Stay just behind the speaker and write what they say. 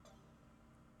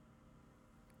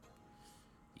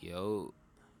Yo,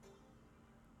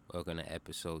 welcome to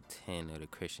episode 10 of the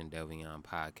Christian Delvion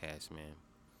podcast, man.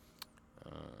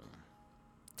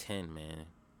 10, man.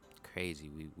 Crazy.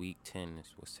 Week 10.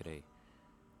 What's today?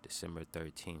 December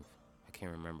 13th. I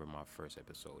can't remember my first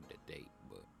episode, the date,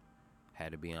 but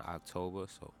had to be in October,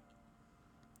 so,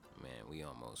 man, we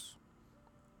almost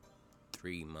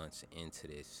 3 months into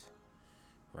this,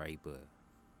 right? But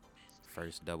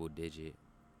first double digit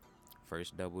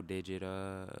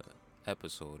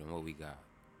episode, and what we got?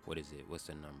 What is it? What's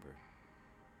the number?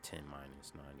 10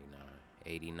 minus 99.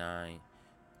 89.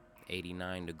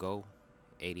 89 to go.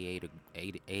 88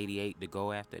 to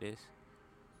go after this.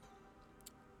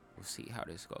 We'll see how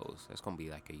this goes. That's going to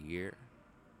be like a year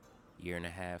and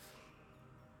a half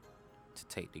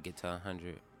to get to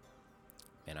 100.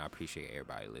 And I appreciate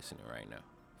everybody listening right now.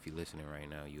 If you're listening right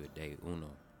now, you a day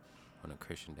uno on the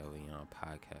Christian Delvion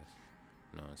podcast.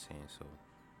 You know what I'm saying? So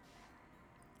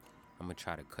I'm going to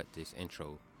try to cut this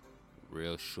intro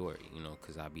real short,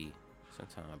 because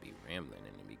sometimes I be rambling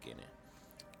in the beginning.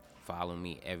 Follow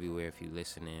me everywhere if you're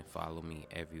listening. Follow me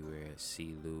everywhere.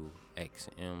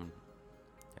 CLuXM.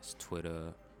 That's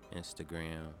Twitter,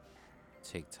 Instagram,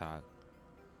 TikTok.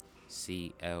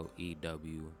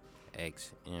 CLEWXM.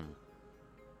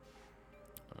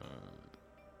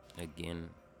 Again,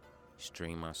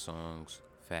 stream my songs,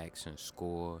 Facts and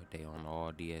Score. They on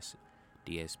all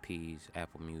DSPs,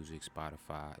 Apple Music,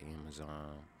 Spotify,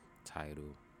 Amazon,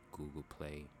 Tidal, Google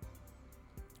Play,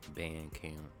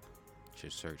 Bandcamp.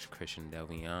 Just search Christian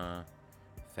Delvion,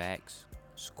 Facts,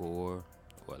 Score,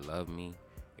 or Love Me,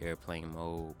 Airplane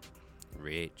Mode,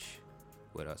 Rich.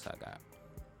 What else I got?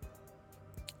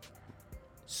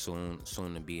 Soon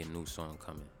to be a new song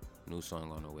coming. New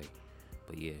song on the way.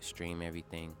 But yeah, stream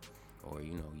everything, or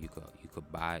you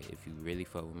could buy it. If you really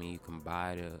fuck with me, you can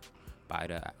buy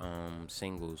the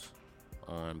singles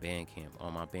on Bandcamp,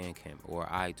 on my Bandcamp, or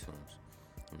iTunes.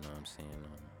 You know what I'm saying?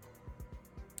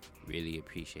 Really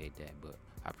appreciate that, but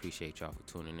I appreciate y'all for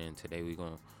tuning in. Today we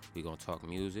gonna talk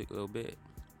music a little bit.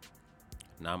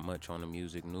 Not much on the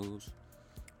music news.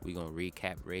 We gonna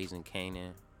recap Raising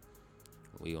Kanan.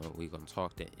 We gonna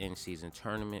talk the in-season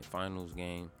tournament finals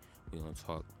game. We gonna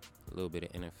talk a little bit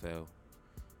of NFL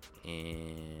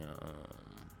and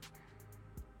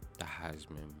the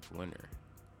Heisman winner,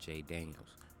 Jay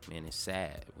Daniels. Man, it's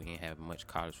sad we ain't have much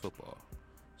college football.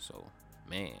 So,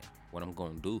 man, what I'm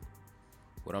gonna do,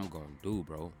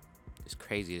 bro. It's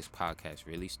crazy. This podcast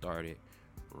really started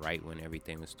right when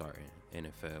everything was starting,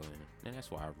 NFL, and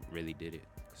that's why I really did it,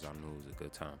 because I knew it was a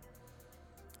good time.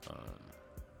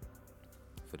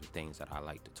 For the things that I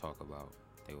like to talk about,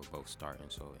 they were both starting,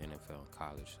 so NFL and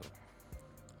college. So,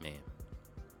 man,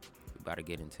 we about to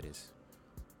get into this.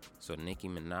 So Nicki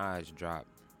Minaj dropped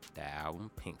the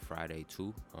album Pink Friday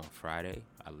 2 on Friday.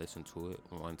 I listened to it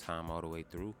one time all the way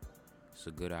through. It's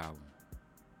a good album.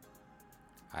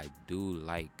 I do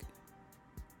like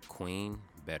Queen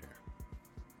better.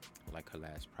 I like her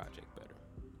last project better.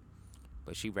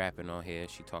 But she rapping on here.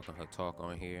 She talking her talk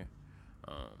on here.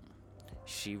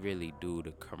 She really do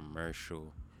the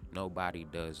commercial. Nobody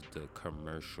does the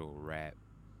commercial rap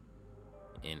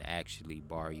and actually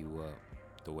bar you up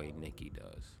the way Nicki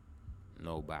does.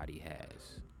 Nobody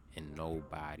has. And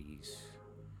nobody's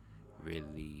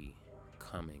really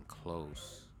coming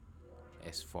close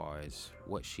as far as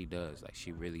what she does. Like,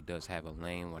 she really does have a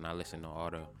lane. When I listen to all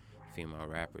the female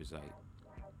rappers, like,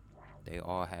 they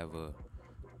all have a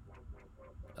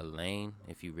lane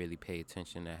if you really pay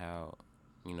attention to how,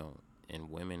 and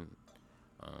women,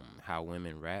 how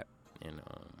women rap. And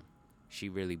she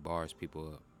really bars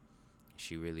people up.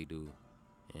 She really do.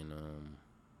 And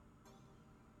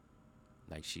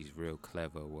like, she's real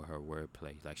clever with her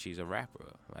wordplay. Like, she's a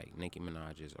rapper. Like, Nicki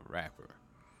Minaj is a rapper.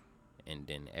 And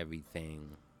then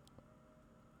everything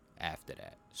after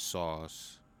that: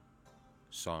 sauce,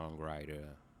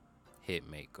 songwriter, hit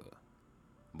maker.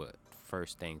 But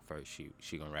first thing first,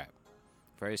 she gonna rap.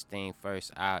 First thing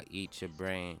first, I'll eat your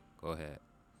brain. Go ahead.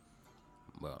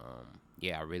 But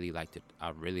yeah, I really liked it.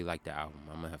 I really like the album.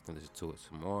 I'm gonna have to listen to it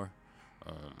some more.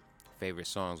 Favorite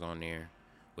songs on there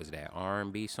was that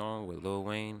R&B song with Lil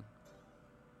Wayne.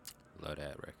 Love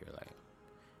that record, like.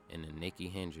 And the Nicki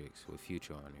Hendrix with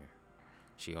Future on there.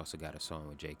 She also got a song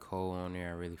with J. Cole on there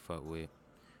I really fuck with.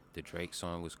 The Drake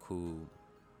song was cool.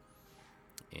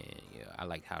 And yeah, I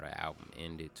like how the album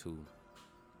ended too.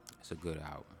 It's a good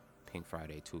album. Pink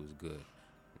Friday 2 is good.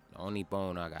 The only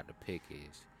bone I got to pick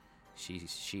is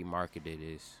she marketed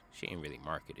this. She ain't really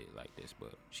marketed it like this,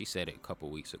 but she said it a couple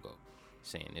weeks ago,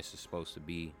 saying this is supposed to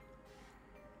be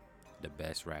the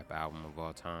best rap album of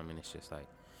all time. And it's just like,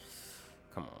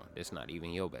 come on, this not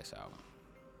even your best album.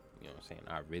 You know what I'm saying?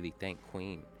 I really think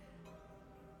Queen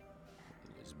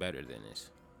is better than this.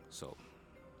 So,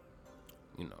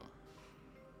 you know,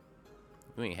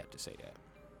 you ain't have to say that.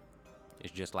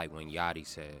 It's just like when Yachty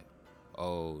said,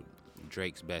 "Oh,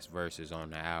 Drake's best verse is on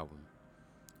the album,"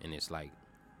 and it's like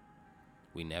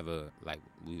we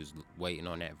was waiting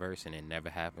on that verse and it never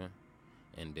happened,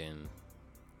 and then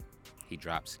he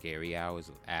dropped Scary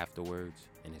Hours afterwards,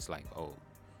 and it's like, oh,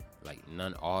 like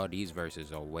all these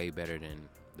verses are way better than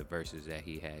the verses that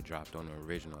he had dropped on the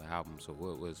original album. So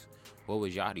what was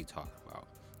Yachty talking about?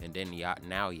 And then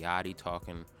now Yachty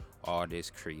talking all this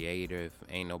creative,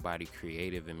 ain't nobody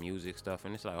creative in music stuff,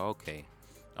 and it's like, okay,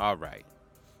 all right,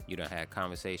 you done had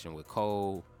conversation with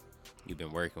Cole, you've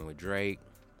been working with Drake,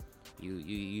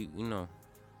 you know,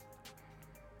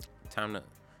 time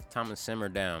to simmer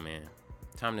down, man.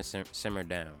 Time to simmer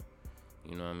down.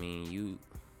 You know what I mean?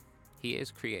 He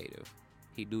is creative.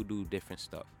 He do different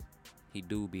stuff. He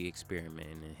do be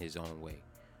experimenting in his own way,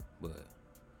 but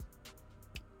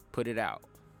put it out.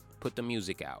 Put the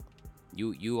music out.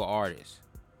 You an artist.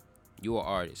 You an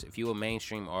artist. If you a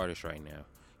mainstream artist right now,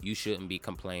 you shouldn't be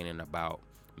complaining about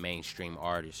mainstream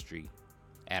artistry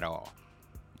at all.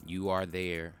 You are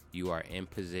there. You are in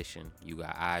position. You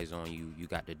got eyes on you. You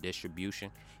got the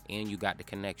distribution, and you got the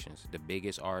connections. The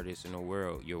biggest artists in the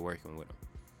world, you're working with them.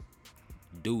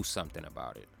 Do something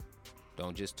about it.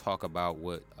 Don't just talk about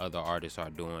what other artists are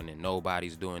doing and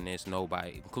nobody's doing this,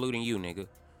 nobody, including you, nigga.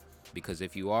 Because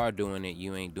if you are doing it,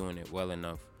 you ain't doing it well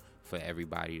enough for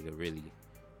everybody to really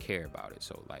care about it.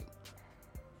 So, like,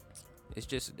 it's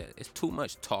too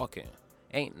much talking.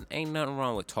 Ain't nothing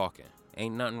wrong with talking.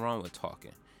 Ain't nothing wrong with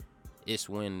talking. It's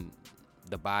when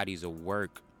the bodies of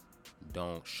work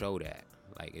don't show that.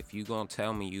 Like, if you gonna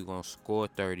tell me you gonna score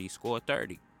 30, score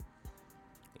 30.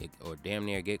 Or damn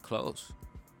near get close.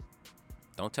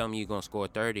 Don't tell me you're gonna score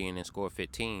 30 and then score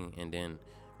 15 and then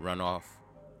run off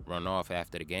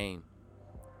after the game.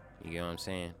 You know what I'm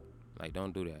saying? Like,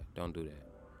 don't do that. Don't do that.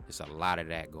 It's a lot of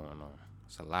that going on.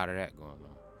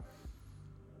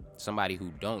 Somebody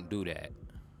who don't do that,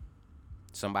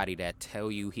 somebody that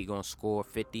tell you he gonna score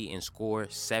 50 and score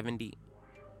 70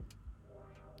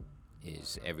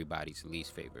 is everybody's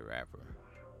least favorite rapper.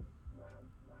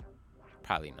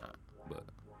 Probably not, but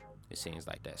it seems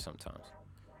like that sometimes.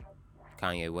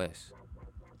 Kanye West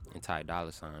and Ty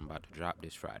Dolla $ign about to drop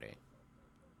this Friday.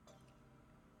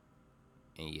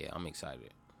 And yeah, I'm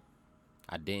excited.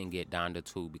 I didn't get Donda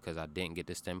 2 because I didn't get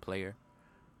the stem player.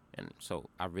 And so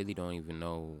I really don't even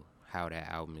know how that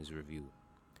album is reviewed.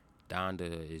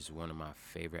 Donda is one of my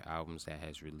favorite albums that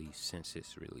has released since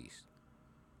its release.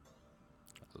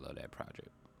 I love that project.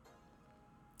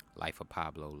 Life of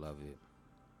Pablo, love it.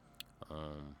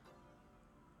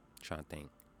 Trying to think.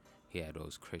 He had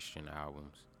those Christian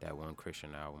albums. That one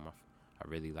Christian album, I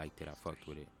really liked it. I fucked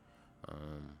with it.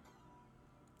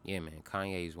 Yeah, man,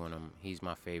 Kanye's he's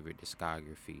my favorite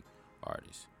discography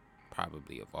artist,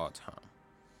 probably of all time.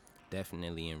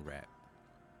 Definitely in rap.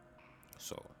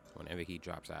 So, whenever he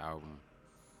drops an album,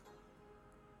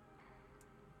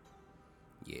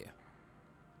 yeah,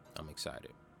 I'm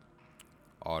excited.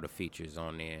 All the features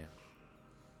on there.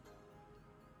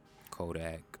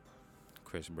 Kodak,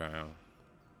 Chris Brown,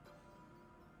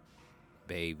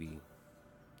 Baby.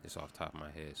 It's off the top of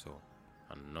my head, so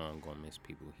I know I'm gonna miss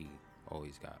people. He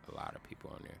always got a lot of people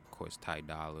on there. Of course, Ty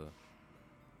Dolla,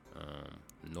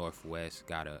 Northwest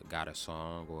got a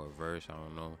song or a verse, I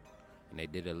don't know. And they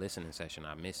did a listening session.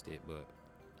 I missed it, but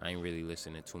I ain't really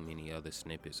listening to too many other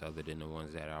snippets other than the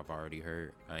ones that I've already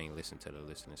heard. I ain't listened to the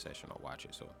listening session or watch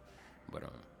it, so. But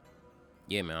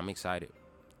yeah, man, I'm excited.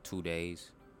 2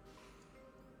 days.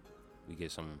 We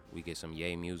get some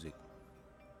Yay music.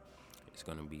 It's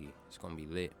gonna be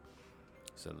lit.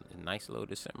 It's a nice little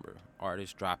December.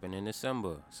 Artists dropping in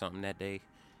December. Something that the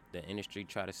industry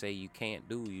try to say you can't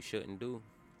do, you shouldn't do.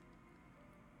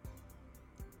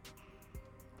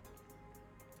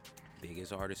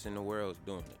 Biggest artist in the world's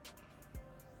doing it.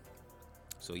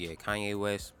 So yeah, Kanye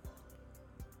West,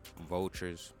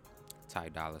 Vultures, Ty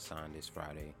Dolla $ign this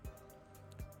Friday.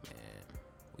 Man,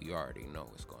 we already know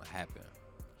what's gonna happen.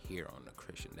 Here on the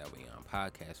Christian Delvion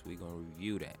podcast, we gonna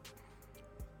review that.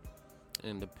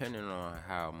 And depending on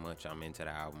how much I'm into the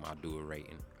album, I'll do a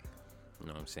rating. You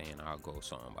know what I'm saying? I'll go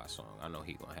song by song. I know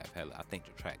he gonna have hella. I think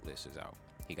the track list is out.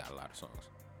 He got a lot of songs.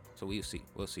 So we'll see.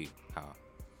 We'll see how.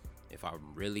 If I'm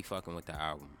really fucking with the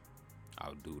album,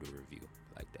 I'll do the review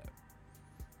like that.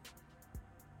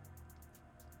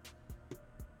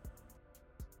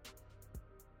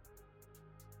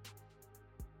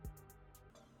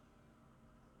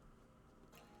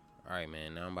 All right,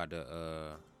 man. Now I'm about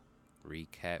to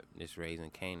recap this Raising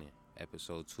Kanan.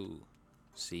 episode 2,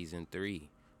 season 3.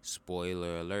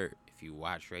 Spoiler alert: if you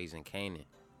watch Raising Kanan,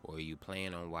 or you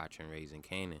plan on watching Raising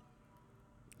Kanan,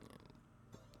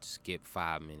 skip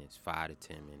 5 minutes, 5 to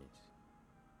 10 minutes.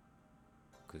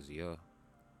 Cause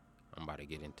I'm about to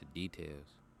get into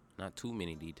details. Not too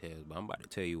many details, but I'm about to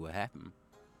tell you what happened.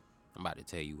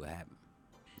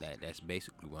 That's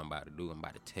basically what I'm about to do. I'm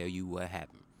about to tell you what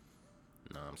happened.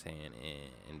 You know what I'm saying?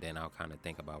 And then I'll kind of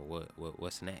think about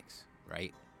what's next,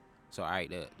 right? So, all right,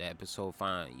 the episode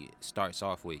starts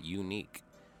off with Unique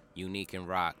and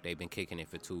Rock. They've been kicking it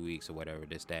for 2 weeks or whatever,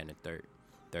 this, that, and the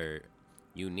third.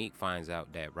 Unique finds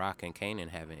out that Rock and Kanan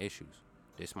having issues.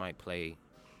 This might play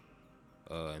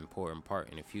an important part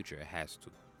in the future. It has to.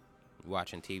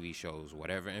 Watching TV shows,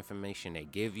 whatever information they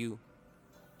give you,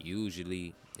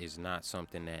 usually is not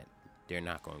something that they're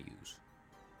not going to use.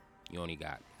 You only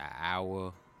got an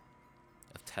hour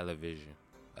of television,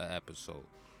 an episode,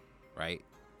 right?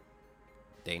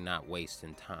 They not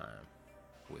wasting time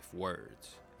with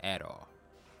words at all.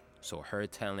 So her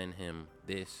telling him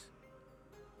this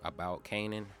about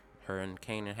Kanan, her and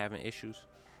Kanan having issues,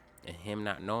 and him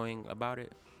not knowing about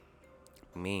it,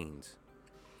 means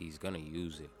he's gonna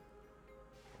use it.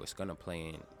 It's gonna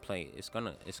play. It's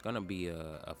gonna be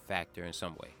a factor in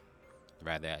some way,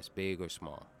 rather as big or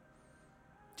small.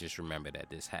 Just remember that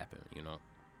this happened.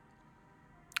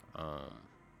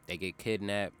 They get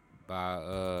kidnapped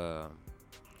by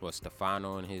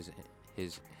Stefano and his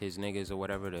niggas or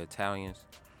whatever, the Italians.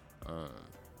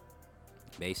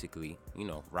 Basically,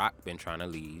 Rock been trying to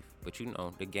leave, but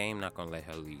the game not gonna let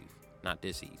her leave. Not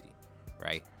this easy,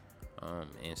 right?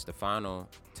 And Stefano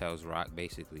tells Rock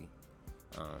basically,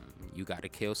 you got to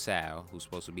kill Sal, who's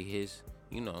supposed to be his,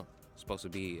 supposed to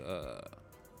be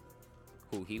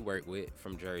who he worked with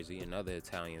from Jersey, another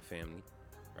Italian family,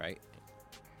 right?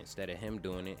 Instead of him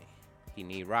doing it, he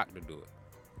need Rock to do it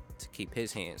to keep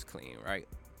his hands clean, right?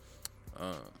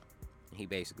 He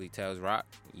basically tells Rock,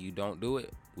 you don't do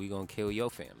it, we gonna kill your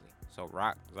family. So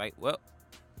Rock's like, well,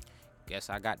 guess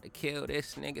I got to kill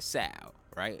this nigga Sal,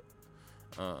 right?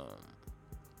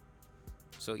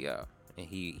 So yeah, and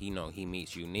he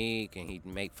meets Unique, and he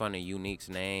make fun of Unique's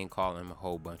name, call him a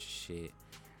whole bunch of shit.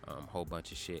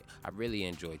 I really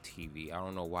enjoy TV. I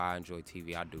don't know why I enjoy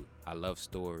TV. I do. I love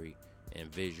story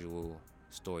and visual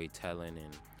storytelling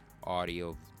and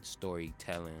audio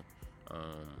storytelling,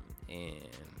 and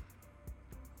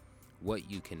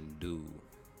what you can do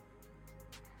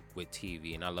with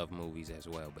TV. And I love movies as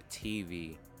well, but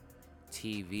TV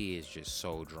is just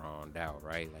so drawn out,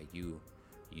 right? Like you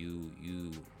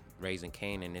Raising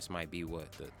Kanan, this might be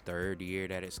the 3rd year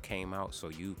that it's came out, so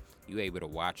you able to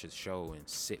watch a show and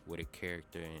sit with a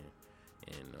character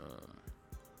and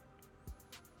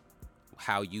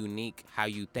how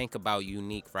you think about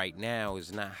Unique right now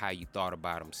is not how you thought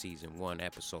about him season 1,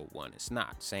 episode 1. It's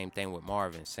not. Same thing with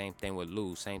Marvin, same thing with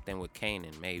Lou, same thing with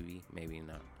Kanan, maybe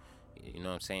not. You know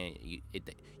what I'm saying?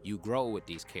 You grow with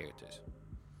these characters.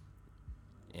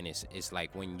 And it's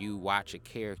like when you watch a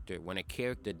character, when a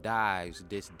character dies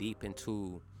this deep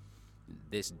into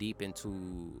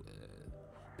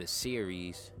the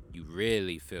series, you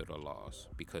really feel the loss,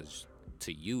 because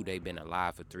to you they've been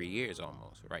alive for 3 years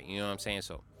almost, right? You know what I'm saying?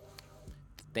 So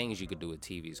the things you could do with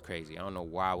TV is crazy. I don't know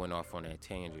why I went off on that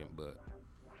tangent, but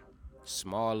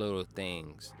small little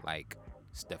things like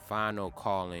Stefano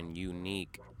calling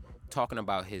Unique, talking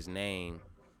about his name,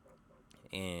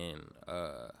 and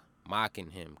mocking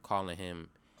him, calling him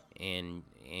and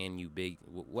you big,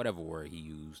 whatever word he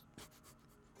used.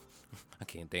 I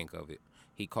can't think of it.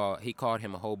 He called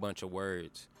him a whole bunch of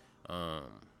words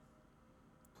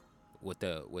with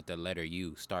the letter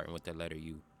U, starting with the letter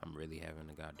U. I'm really having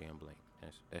a goddamn blank.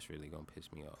 That's really gonna piss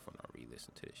me off when I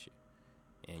re-listen to this shit.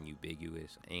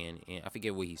 Ambiguous, and I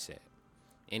forget what he said.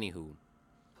 Anywho,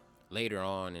 later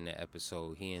on in the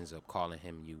episode, he ends up calling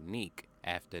him Unique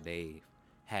after they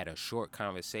had a short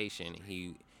conversation.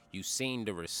 You seen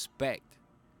the respect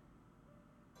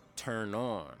turn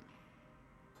on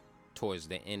towards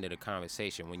the end of the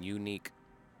conversation when Unique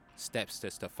steps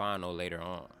to Stefano later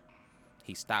on.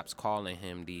 He stops calling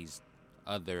him these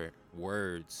other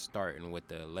words starting with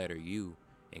the letter U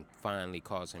and finally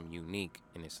calls him Unique.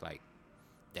 And it's like,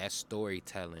 that's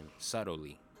storytelling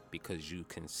subtly, because you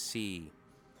can see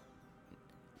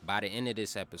by the end of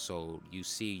this episode, you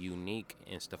see Unique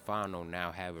and Stefano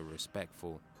now have a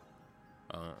respectful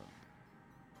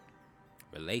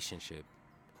relationship,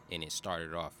 and it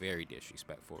started off very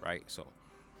disrespectful, right? So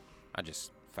I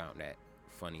just found that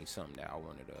funny, something that I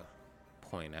wanted to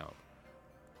point out.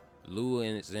 Lou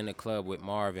is in the club with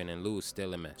Marvin, and Lou is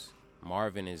still a mess.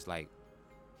 Marvin is like,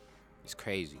 it's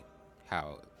crazy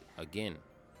how, again,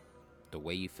 the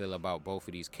way you feel about both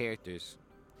of these characters,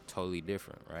 totally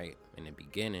different, right? In the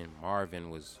beginning, Marvin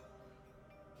was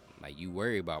like, you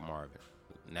worry about Marvin.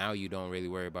 Now you don't really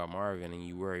worry about Marvin and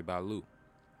you worry about Luke,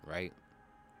 right?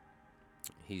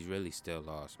 He's really still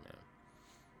lost, man.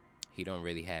 He don't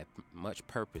really have much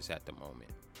purpose at the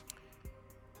moment.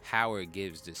 Howard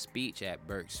gives the speech at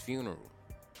Burke's funeral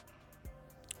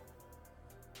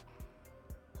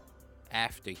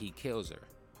after he kills her.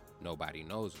 Nobody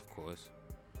knows, of course.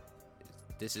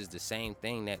 This is the same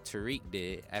thing that Tariq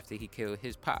did after he killed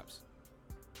his pops.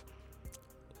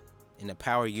 In the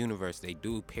Power universe, they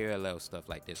do parallel stuff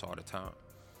like this all the time.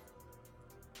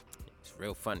 It's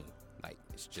real funny. Like,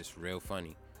 it's just real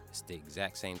funny. It's the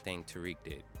exact same thing Tariq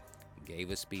did. He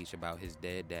gave a speech about his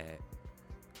dead dad,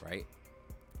 right?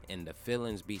 And the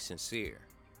feelings be sincere,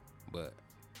 but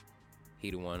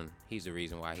he's the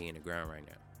reason why he in the ground right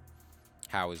now.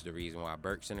 Howard's the reason why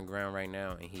Burke's in the ground right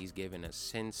now, and he's giving a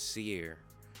sincere,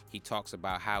 he talks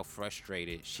about how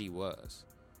frustrated she was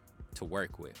to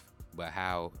work with, but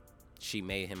how she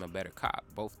made him a better cop.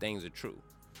 Both things are true.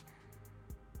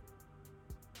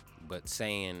 But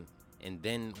saying, and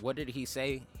then what did he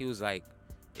say? He was like,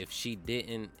 if she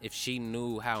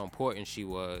knew how important she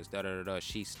was,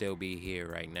 she'd still be here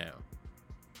right now.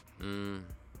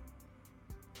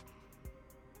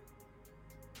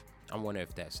 I wonder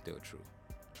if that's still true.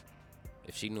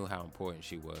 If she knew how important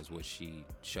she was, would she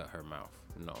shut her mouth?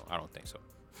 No, I don't think so.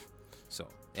 So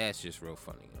that's just real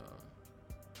funny.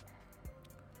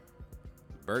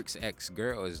 Burke's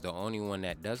ex-girl is the only one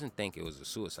that doesn't think it was a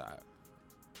suicide,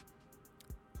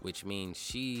 which means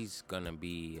she's gonna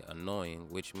be annoying,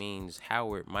 which means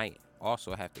Howard might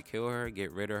also have to kill her,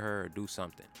 get rid of her, or do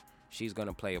something. She's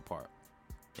gonna play a part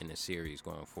in the series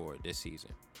going forward this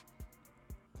season,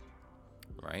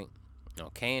 right? Now,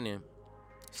 Kanan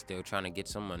still trying to get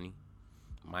some money.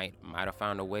 Might have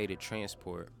found a way to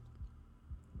transport,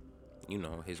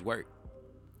 his work.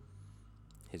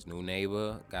 His new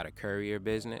neighbor got a courier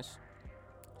business,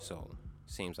 so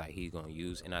seems like he's gonna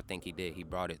use, and I think he did. He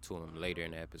brought it to him later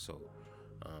in the episode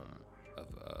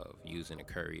of using a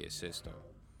courier system.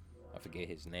 I forget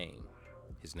his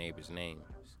neighbor's name.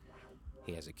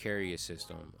 He has a courier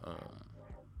system.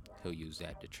 He'll use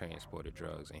that to transport the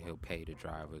drugs, and he'll pay the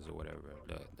drivers or whatever,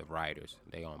 the riders.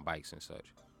 They on bikes and such.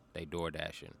 They door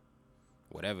dashing,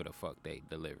 whatever the fuck they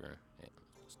delivering.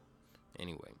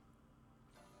 Anyway,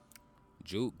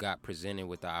 Juke got presented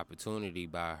with the opportunity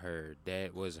by her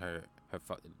dad. Was her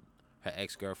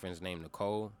ex-girlfriend's name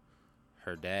Nicole.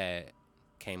 Her dad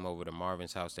came over to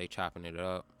Marvin's house. They chopping it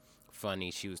up.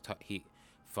 Funny,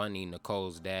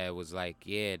 Nicole's dad was like,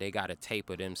 yeah, they got a tape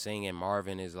of them singing.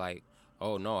 Marvin is like,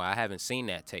 oh no, I haven't seen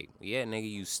that tape. Yeah,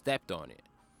 nigga, you stepped on it.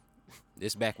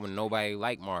 This back when nobody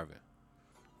liked Marvin.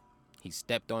 He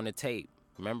stepped on the tape.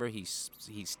 Remember, he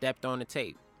stepped on the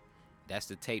tape. That's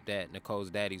the tape that Nicole's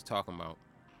daddy's talking about,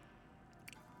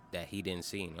 that he didn't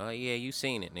see. Oh yeah, you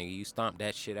seen it, nigga. You stomped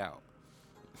that shit out.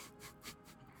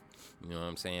 You know what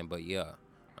I'm saying? But yeah,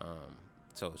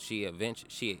 so she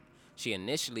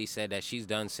initially said that she's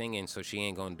done singing, so she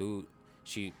ain't gonna do.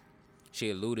 She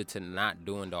alluded to not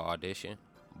doing the audition,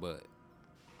 but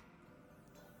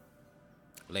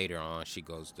later on she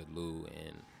goes to Lou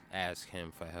and asks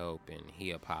him for help, and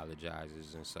he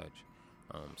apologizes and such.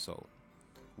 So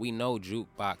we know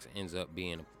Jukebox ends up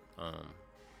being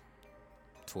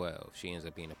 12. She ends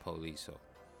up being a police, so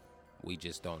we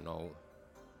just don't know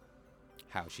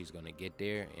how she's gonna get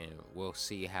there, and we'll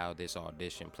see how this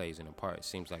audition plays in a part. It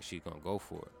seems like she's gonna go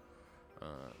for it.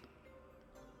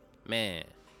 Man,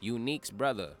 Unique's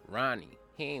brother Ronnie,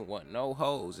 he ain't want no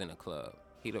hoes in the club.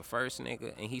 He the first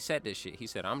nigga, and he said this shit. He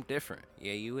said, I'm different.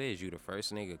 Yeah, you is. You the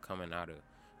first nigga coming out of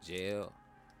jail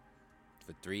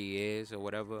for 3 years or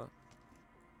whatever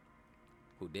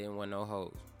who didn't want no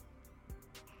hoes.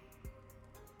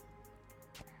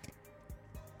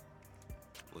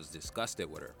 Was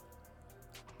disgusted with her,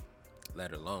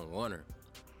 let alone want her.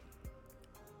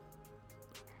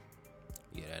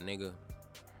 Yeah, that nigga.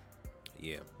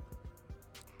 Yeah.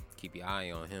 Keep your eye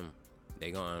on him.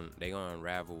 They gonna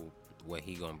unravel what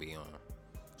he gonna be on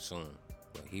soon.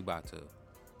 But he about to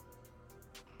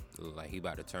look like he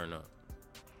about to turn up.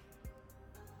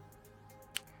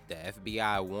 The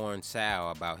FBI warned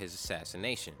Sal about his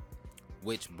assassination,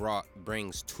 which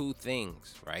brings two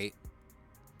things, right?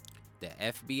 The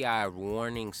FBI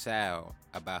warning Sal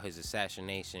about his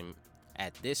assassination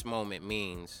at this moment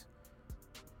means,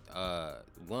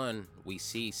 one, we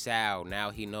see Sal,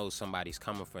 now he knows somebody's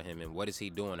coming for him, and what is he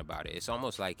doing about it? It's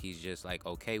almost like he's just like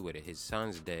okay with it. His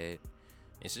son's dead.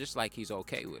 It's just like he's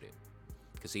okay with it.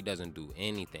 because he doesn't do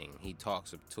anything. He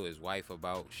talks to his wife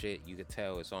about shit. You could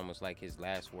tell it's almost like his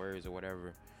last words or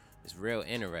whatever. It's real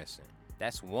interesting.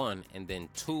 That's one. And then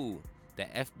two, the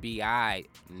FBI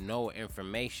know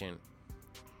information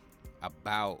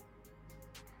about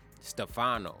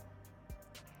Stefano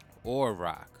or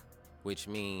Rock, which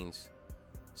means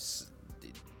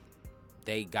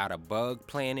they got a bug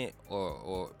planet,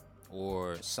 or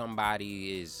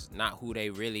somebody is not who they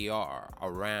really are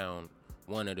around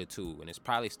one of the two, and it's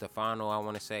probably Stefano, I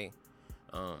want to say.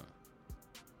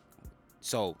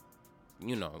 So,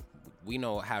 we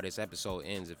know how this episode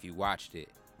ends if you watched it,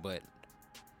 but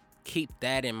keep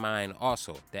that in mind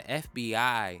also. The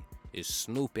FBI is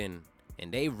snooping,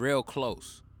 and they real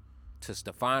close to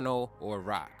Stefano or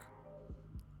Rock.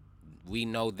 We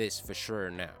know this for sure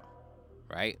now,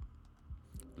 right?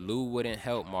 Lou wouldn't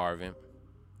help Marvin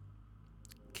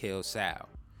kill Sal.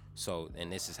 So,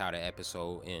 and this is how the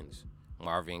episode ends.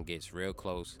 Marvin gets real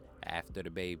close after the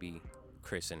baby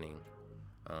christening,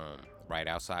 right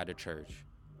outside the church,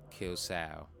 kills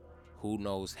Sal. Who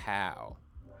knows how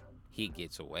he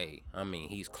gets away? I mean,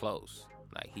 he's close.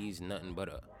 Like, he's nothing but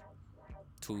a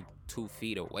 2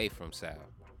 feet away from Sal.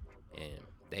 And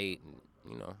they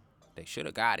should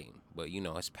have got him, but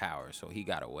it's power, so he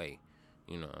got away.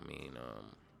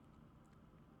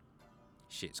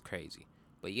 Shit's crazy.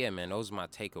 But yeah, man, those are my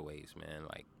takeaways, man.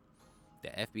 Like, the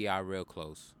FBI real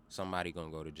close. Somebody gonna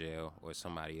go to jail, or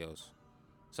somebody else.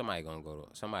 Somebody gonna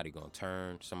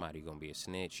turn. Somebody gonna be a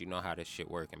snitch. You know how this shit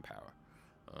work in power.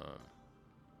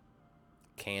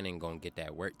 Kanan gonna get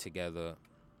that work together.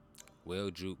 Will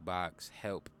Jukebox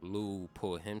help Lou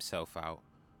pull himself out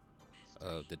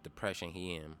of the depression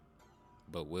he in?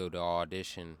 But will the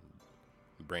audition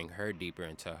bring her deeper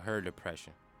into her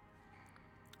depression?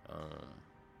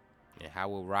 And how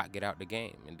will Rock get out the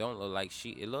game? It look like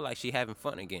she having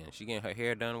fun again. She getting her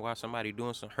hair done while somebody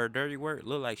doing her dirty work.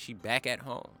 Look like she back at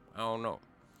home. I don't know.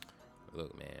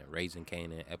 Look, man, Raising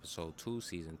Kanan, episode 2,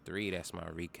 season 3. That's my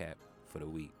recap for the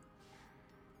week.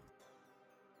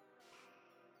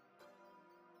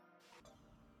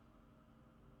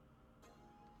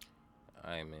 All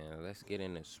right, man, let's get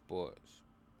into sports.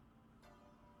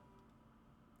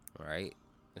 All right,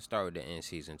 let's start with the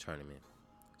in-season tournament.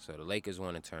 So the Lakers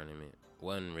won a tournament.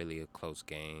 Wasn't really a close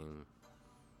game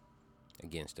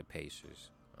against the Pacers.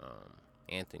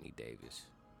 Anthony Davis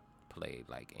played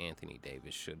like Anthony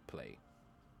Davis should play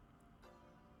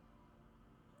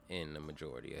in the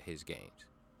majority of his games.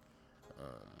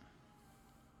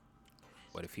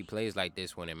 But if he plays like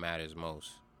this when it matters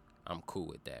most, I'm cool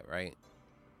with that, right?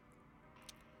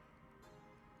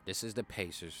 This is the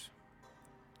Pacers.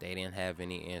 They didn't have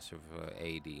any answer for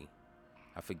AD.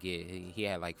 I forget, he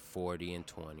had like 40 and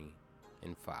 20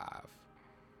 and 5.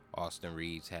 Austin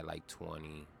Reeves had like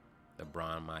 20.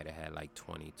 LeBron might have had like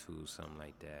 22, something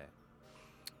like that.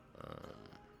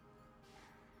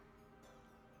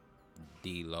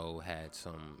 D-Lo had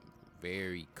some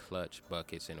very clutch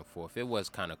buckets in the fourth. It was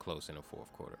kind of close in the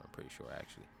fourth quarter, I'm pretty sure,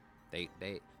 actually.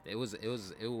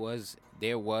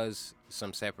 There was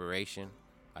some separation,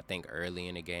 I think, early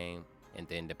in the game, and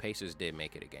then the Pacers did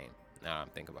make it a game. Now I'm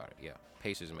thinking about it, yeah.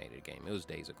 Pacers made it a game. It was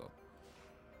days ago.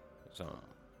 So,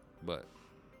 but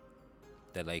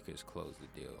the Lakers closed the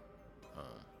deal.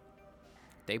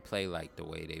 They play like the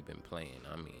way they've been playing.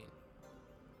 I mean,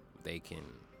 they can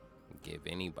give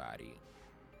anybody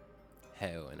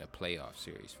hell in a playoff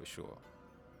series for sure.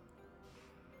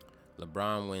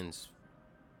 LeBron wins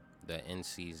the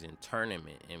in-season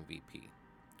tournament MVP.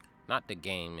 Not the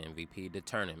game MVP, the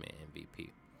tournament MVP.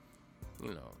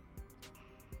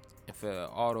 And for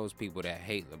all those people that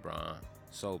hate LeBron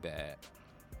so bad,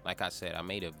 like I said, I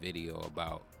made a video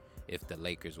about if the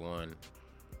Lakers won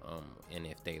and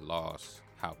if they lost,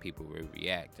 how people would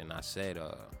react. And I said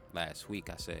last week,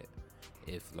 I said,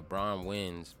 if LeBron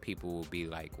wins, people will be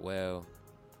like, well,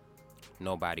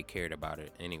 nobody cared about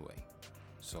it anyway,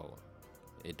 so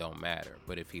it don't matter.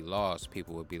 But if he lost,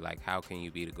 people would be like, how can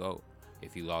you be the GOAT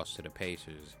if you lost to the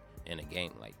Pacers in a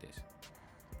game like this?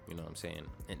 You know what I'm saying?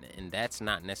 And that's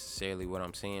not necessarily what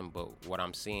I'm saying, but what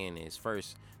I'm saying is,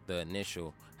 first, the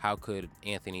initial, how could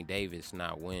Anthony Davis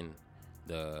not win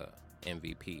the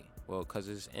MVP? Well, because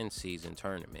it's in-season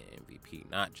tournament MVP,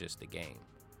 not just the game.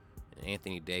 And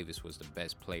Anthony Davis was the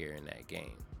best player in that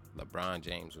game. LeBron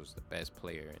James was the best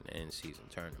player in the in-season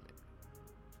tournament.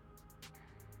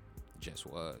 Just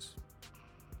was.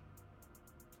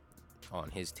 On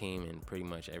his team and pretty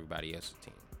much everybody else's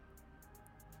team.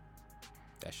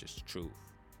 That's just the truth.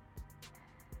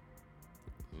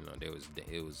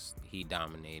 He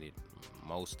dominated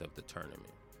most of the tournament.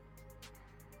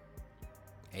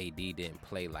 AD didn't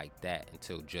play like that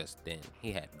until just then.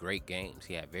 He had great games.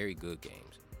 He had very good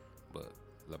games. But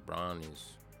LeBron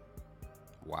is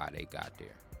why they got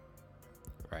there,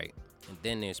 right? And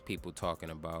then there's people talking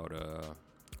about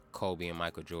Kobe and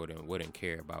Michael Jordan wouldn't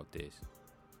care about this.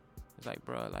 It's like,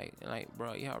 bro,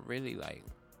 bro, y'all really like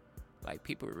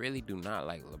people really do not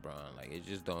like LeBron. Like, it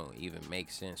just don't even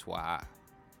make sense. Why?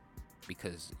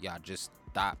 Because y'all just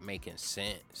stop making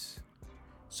sense.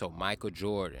 So Michael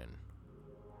Jordan,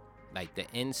 like the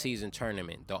in-season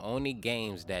tournament, the only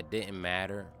games that didn't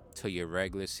matter to your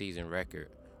regular season record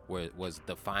was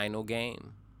the final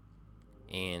game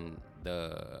and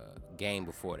the game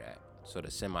before that, so the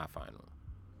semifinal.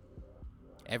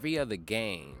 Every other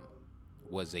game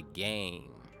was a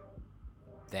game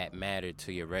that mattered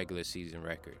to your regular season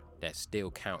record that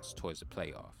still counts towards the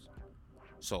playoffs.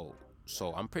 So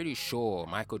I'm pretty sure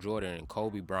Michael Jordan and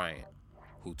Kobe Bryant,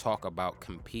 who talk about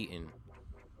competing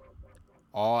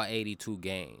all 82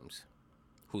 games,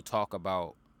 who talk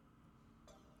about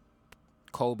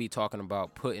Kobe talking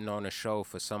about putting on a show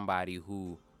for somebody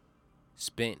who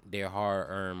spent their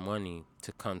hard-earned money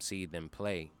to come see him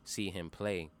play.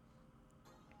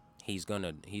 He's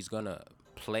gonna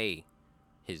play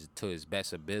to his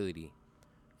best ability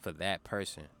for that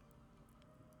person.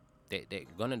 They're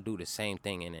gonna do the same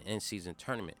thing in an in-season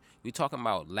tournament. We talking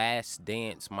about Last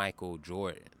Dance Michael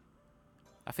Jordan.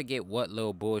 I forget what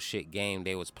little bullshit game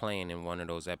they was playing in one of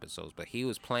those episodes, but he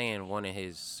was playing one of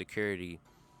his security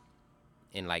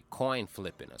in like coin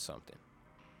flipping or something,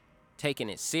 taking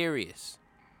it serious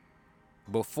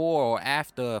before or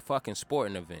after a fucking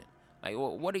sporting event. Like,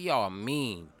 what do y'all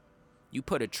mean? You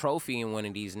put a trophy in one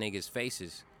of these niggas'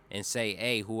 faces and say,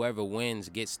 hey, whoever wins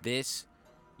gets this.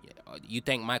 You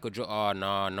think Michael Jordan,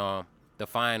 oh, no, the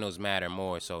finals matter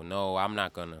more, so no, I'm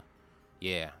not gonna.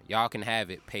 Yeah, y'all can have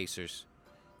it, Pacers.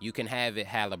 You can have it,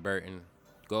 Halliburton.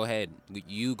 Go ahead.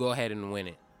 You go ahead and win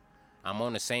it. I'm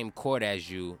on the same court as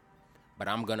you, but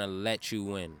I'm gonna let you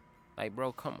win. Like,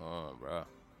 bro, come on, bro.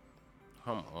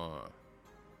 Come on.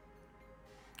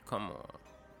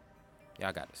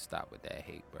 Y'all gotta stop with that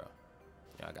hate, bro.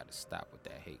 Y'all gotta stop with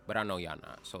that hate. But I know y'all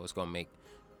not, so it's gonna make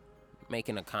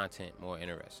making the content more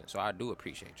interesting. So I do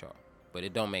appreciate y'all, but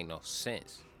it don't make no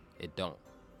sense. It don't.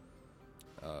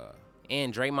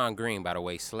 And Draymond Green, by the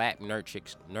way, slapped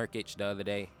Nurkic the other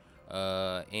day,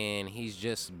 and he's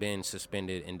just been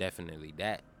suspended indefinitely.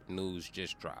 That news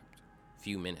just dropped a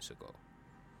few minutes ago.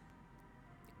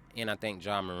 And I think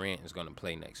Ja Morant is gonna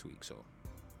play next week, so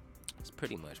it's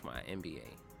pretty much my NBA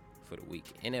for the week.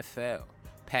 NFL,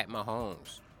 Pat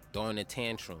Mahomes throwing a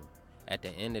tantrum at the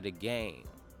end of the game,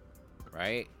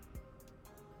 right?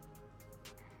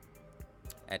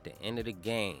 At the end of the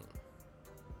game,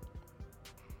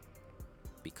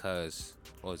 because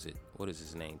what is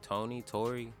his name?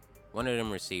 Tory? One of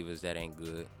them receivers that ain't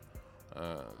good.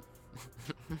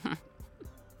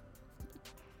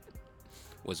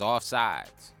 Was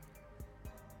offsides.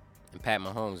 And Pat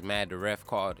Mahomes mad the ref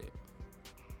called it.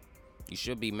 You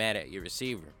should be mad at your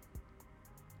receiver.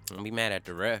 Don't be mad at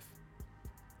the ref.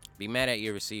 Be mad at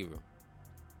your receiver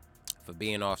for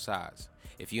being offsides.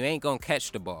 If you ain't gonna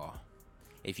catch the ball,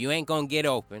 if you ain't gonna get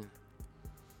open,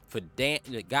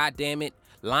 God damn it,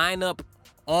 line up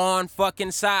on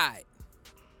fucking side.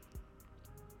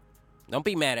 Don't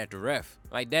be mad at the ref.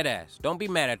 Like dead ass. Don't be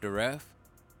mad at the ref.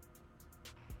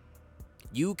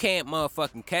 You can't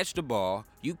motherfucking catch the ball.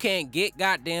 You can't get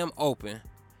goddamn open.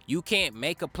 You can't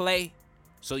make a play.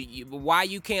 So why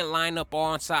you can't line up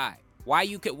on side?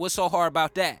 What's so hard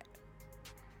about that?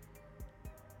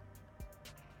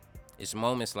 It's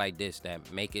moments like this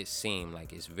that make it seem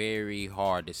like it's very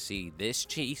hard to see this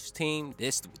Chiefs team,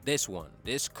 this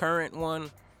current one,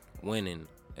 winning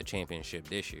a championship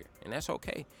this year. And that's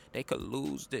okay. They could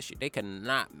lose this year. They could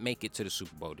not make it to the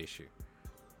Super Bowl this year.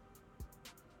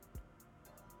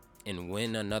 And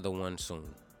win another one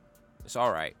soon. It's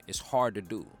all right. It's hard to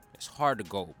do. It's hard to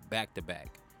go back to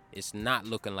back. It's not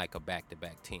looking like a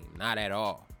back-to-back team. Not at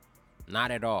all.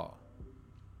 Not at all.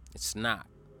 It's not.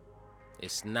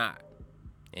 It's not.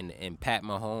 And Pat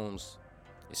Mahomes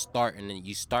is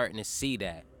starting to see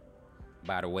that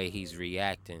by the way he's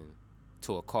reacting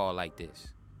to a call like this.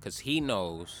 Because he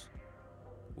knows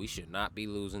we should not be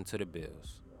losing to the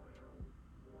Bills.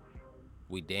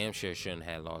 We damn sure shouldn't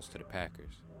have lost to the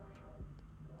Packers.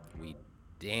 We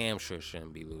damn sure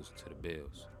shouldn't be losing to the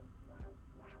Bills.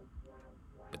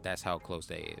 But that's how close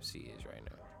the AFC is right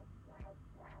now.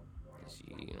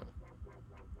 You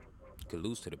could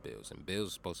lose to the Bills, and Bills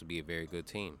are supposed to be a very good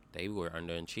team. They were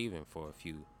underachieving for a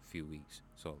few weeks.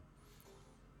 So,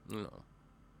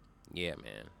 yeah,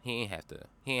 man. He ain't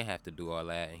have to do all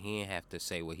that, and he ain't have to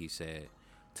say what he said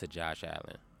to Josh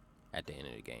Allen at the end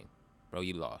of the game. Bro,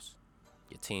 you lost.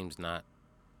 Your team's not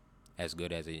as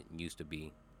good as it used to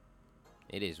be.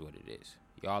 It is what it is.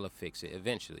 Y'all will fix it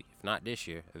eventually. If not this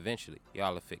year, eventually,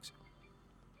 y'all will fix it.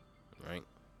 Right?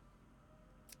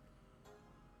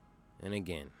 And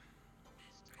again,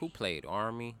 who played?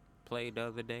 Army played the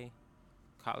other day?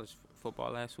 College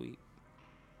football last week?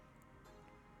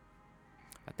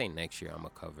 I think next year I'm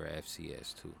going to cover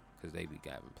FCS too, because they be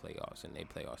having playoffs, and they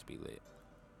playoffs be lit.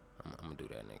 I'm going to do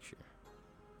that next year.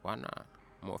 Why not?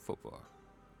 More football.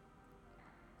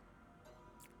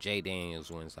 Jay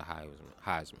Daniels wins the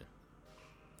Heisman.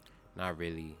 Not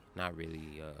really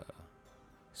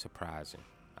surprising.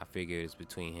 I figure it's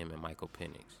between him and Michael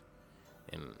Penix.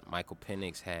 And Michael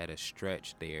Penix had a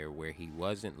stretch there where he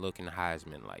wasn't looking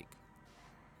Heisman-like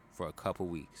for a couple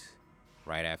weeks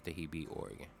right after he beat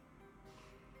Oregon.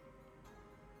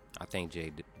 I think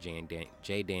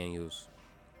Jay Daniels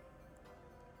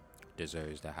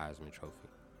deserves the Heisman Trophy.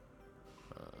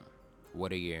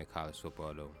 What a year in college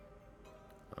football, though.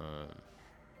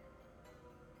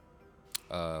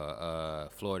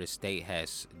 Florida State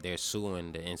they're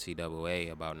suing the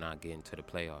NCAA about not getting to the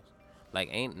playoffs. Like,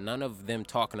 ain't none of them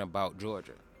talking about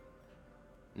Georgia.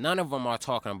 None of them are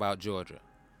talking about Georgia.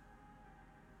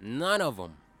 None of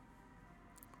them.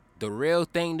 The real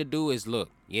thing to do is look,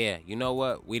 yeah, you know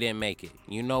what? We didn't make it.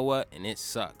 You know what? And it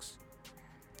sucks.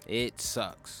 It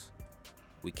sucks.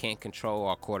 We can't control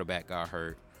our quarterback got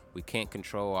hurt. We can't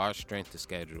control our strength of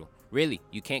schedule. Really,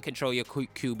 you can't control your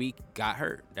QB got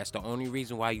hurt. That's the only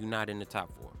reason why you're not in the top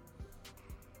 4.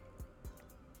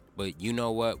 But you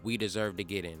know what? We deserve to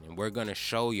get in. And we're going to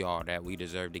show y'all that we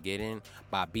deserve to get in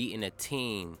by beating a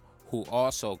team who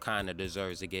also kind of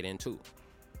deserves to get in too.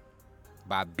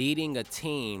 By beating a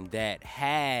team that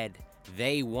had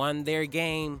they won their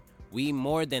game, we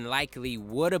more than likely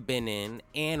would have been in,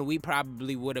 and we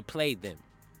probably would have played them.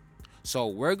 So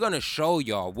we're going to show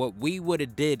y'all what we would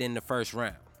have did in the first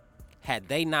round. Had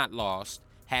they not lost,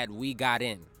 had we got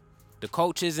in. The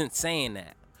coach isn't saying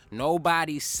that.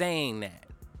 Nobody's saying that.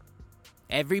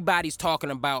 Everybody's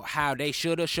talking about how they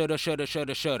shoulda.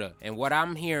 And what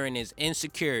I'm hearing is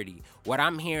insecurity. What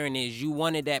I'm hearing is you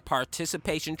wanted that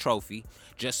participation trophy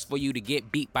just for you to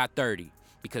get beat by 30.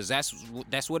 Because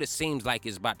that's what it seems like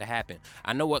is about to happen.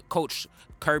 I know what Coach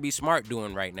Kirby Smart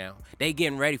doing right now. They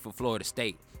getting ready for Florida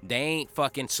State. They ain't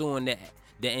fucking suing the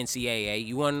NCAA.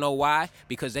 You want to know why?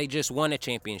 Because they just won a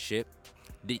championship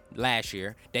last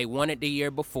year. They won it the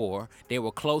year before. They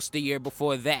were close the year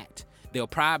before that. They'll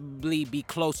probably be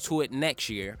close to it next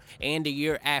year and the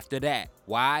year after that.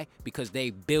 Why? Because they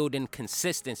build in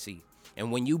consistency.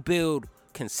 And when you build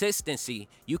consistency,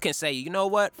 you can say, you know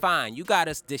what? Fine, you got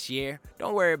us this year.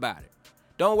 Don't worry about it.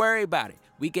 Don't worry about it.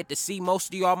 We get to see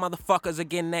most of y'all motherfuckers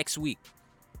again next week.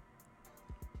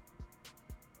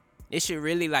 This shit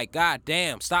really like,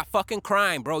 goddamn, stop fucking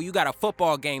crying, bro. You got a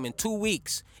football game in 2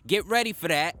 weeks. Get ready for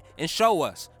that and show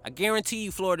us. I guarantee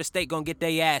you Florida State gonna get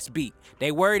their ass beat.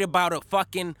 They worried about a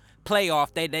fucking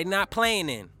playoff they not playing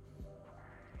in.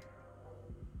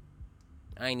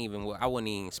 I wasn't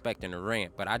even expecting a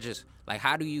rant, but I just, like,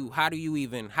 how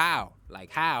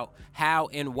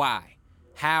and why?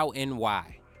 How and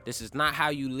why? This is not how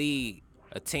you lead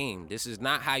a team. This is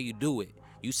not how you do it.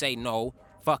 You say, no,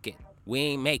 fuck it. We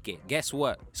ain't make it. Guess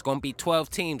what? It's going to be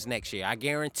 12 teams next year. I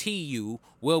guarantee you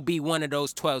we'll be one of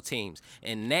those 12 teams.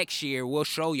 And next year, we'll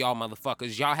show y'all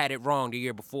motherfuckers y'all had it wrong the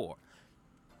year before.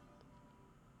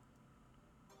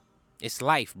 It's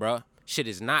life, bruh. Shit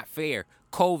is not fair.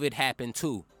 COVID happened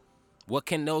too. What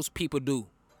can those people do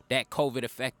that COVID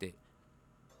affected?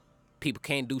 People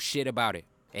can't do shit about it.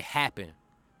 It happened.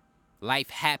 Life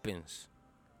happens.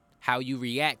 How you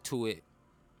react to it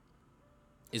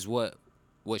is what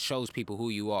shows people who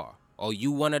you are. Oh,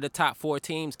 you one of the top 4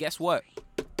 teams? Guess what?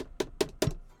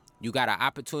 You got an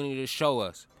opportunity to show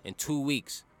us in 2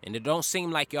 weeks. And it don't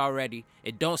seem like y'all ready.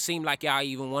 It don't seem like y'all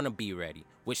even want to be ready,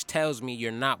 which tells me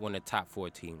you're not one of the top 4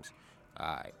 teams.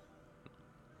 All right.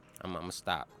 I'm going to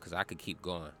stop because I could keep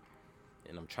going.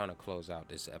 And I'm trying to close out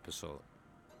this episode.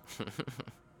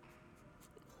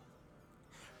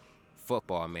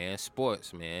 Football, man.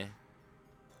 Sports, man.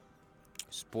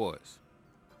 Sports.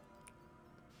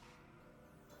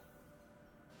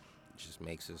 It just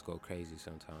makes us go crazy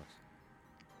sometimes.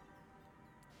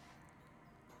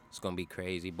 It's going to be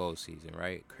crazy bowl season,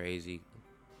 right? Crazy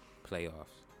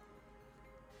playoffs.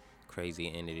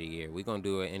 Crazy end of the year. We're going to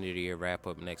do an end of the year wrap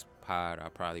up next pod. I'll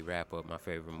probably wrap up my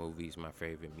favorite movies, my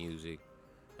favorite music.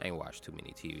 I ain't watched too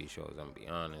many TV shows, I'm going to be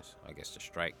honest. I guess the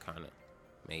strike kind of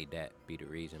made that be the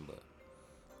reason, but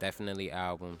definitely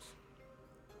albums.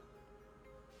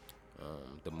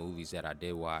 The movies that I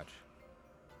did watch,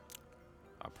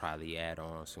 I'll probably add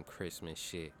on some Christmas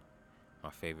shit. My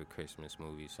favorite Christmas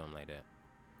movies, something like that.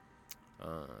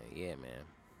 Yeah, man.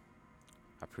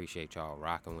 I appreciate y'all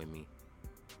rocking with me.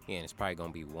 Yeah, and it's probably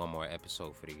gonna be one more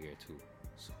episode for the year too.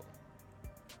 So,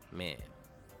 man.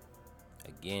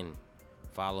 Again,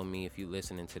 follow me if you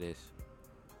listening to this.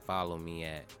 Follow me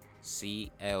at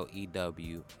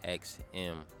CLEWXM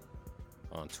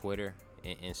on Twitter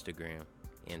and Instagram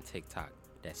and TikTok.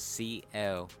 That's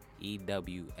CLEWXM.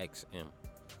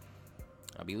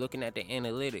 I'll be looking at the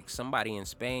analytics. Somebody in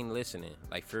Spain listening.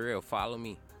 Like, for real, follow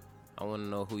me. I want to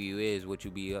know who you is, what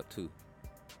you be up to.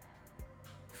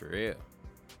 For real.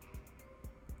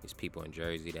 These people in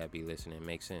Jersey that be listening.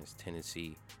 Makes sense.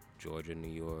 Tennessee, Georgia, New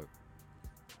York,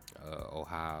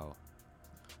 Ohio,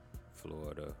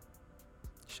 Florida.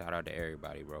 Shout out to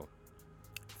everybody, bro.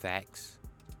 Facts.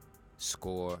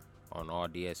 Score on all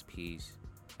DSPs.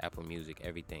 Apple Music,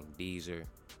 everything. Deezer.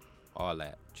 All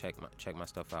that. Check my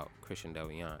stuff out. Christian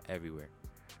Delvion everywhere.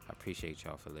 I appreciate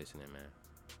y'all for listening, man.